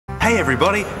Hey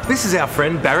everybody, this is our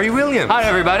friend Barry Williams. Hi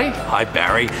everybody. Hi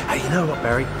Barry. Hey, you know what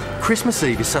Barry? Christmas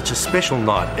Eve is such a special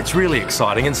night. It's really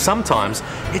exciting and sometimes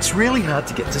it's really hard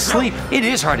to get to sleep. It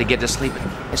is hard to get to sleep,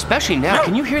 especially now.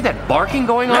 Can you hear that barking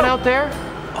going on out there?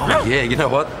 Oh yeah, you know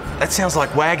what? That sounds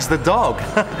like Wags the dog.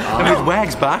 And with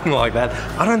Wags barking like that,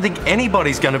 I don't think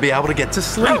anybody's going to be able to get to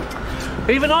sleep.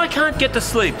 Even I can't get to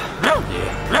sleep.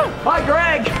 Hi,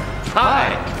 Greg. Hi.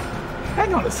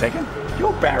 Hang on a second.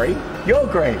 You're Barry. You're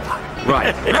Greg.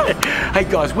 Right. Hey,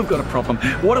 guys, we've got a problem.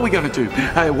 What are we going to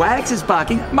do? Wags is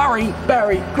barking. Murray,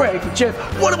 Barry, Greg, Jeff.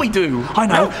 What do we do? I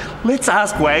know. Let's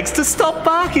ask Wags to stop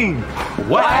barking.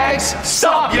 Wags,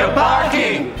 stop your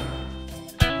barking!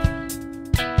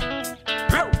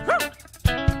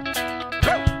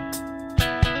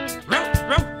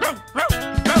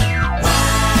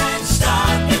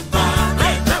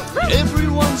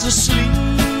 Everyone's asleep.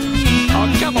 Oh,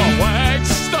 come on, Wags,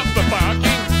 stop the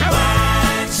barking.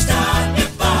 Wags, stop your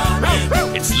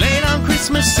barking. It's late on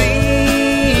Christmas Eve.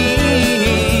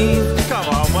 Come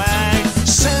on, Wags.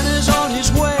 Santa's on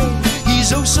his way.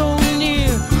 He's oh so near.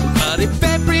 But if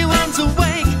everyone's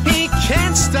awake, he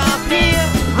can't stop here.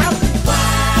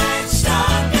 Wags,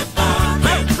 stop your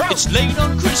barking. It's late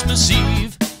on Christmas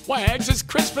Eve. Wags, it's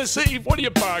Christmas Eve. What are you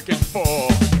barking for?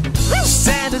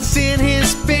 Santa's in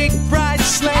his big bright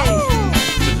sleigh,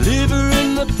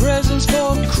 delivering the presents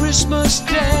for Christmas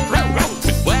Day.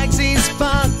 With Wags he's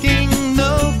barking,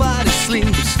 nobody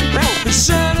sleeps, and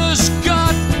Santa's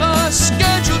got a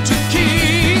schedule to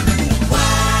keep.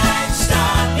 Wags,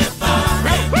 stop your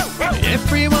barking.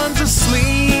 Everyone's asleep.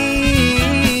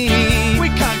 We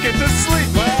can't get to sleep,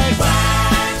 Wags.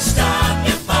 Wags, stop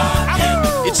your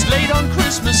barking. It's late on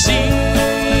Christmas Eve.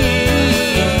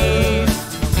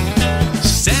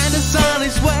 Santa's on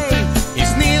his way,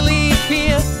 he's nearly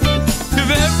here. If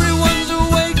everyone's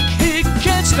awake, he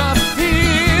can't stop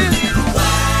here.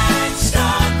 Wags,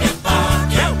 stop your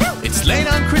barking. It's late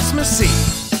on Christmas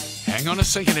Eve. Hang on a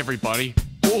second, everybody.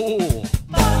 Oh,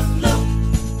 But look,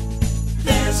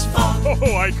 there's fog.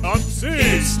 oh, I can't see.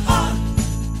 It's hard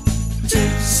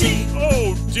to see.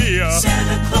 Oh, dear.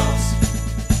 Santa Claus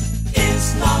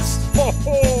is lost, Oh,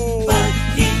 oh. but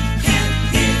he can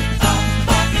hear a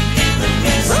barking in the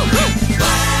mist.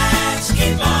 Wags,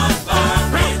 keep on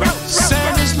barking.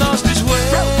 Santa's lost his way.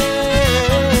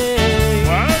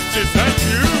 Wags, is that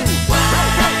you?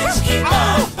 Wags, keep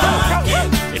on barking.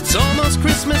 It's almost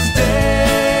Christmas Day.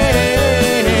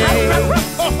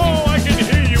 Oh, I can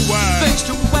hear you, Wags. Thanks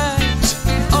to Wags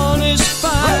on his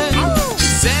fine,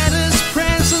 Santa's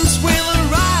presents will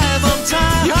arrive on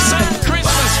time. You said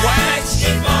Christmas, Wags.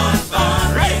 Keep on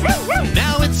barking.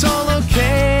 Now it's all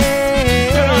okay.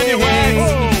 Get on your Wags.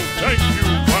 Oh, thank you,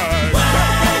 Wags.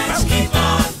 Wags, keep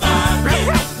on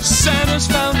barking. Santa's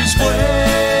found his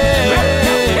way.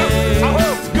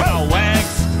 Well,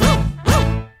 Wags.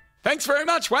 Thanks very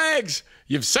much, Wags.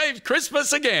 You've saved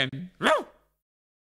Christmas again.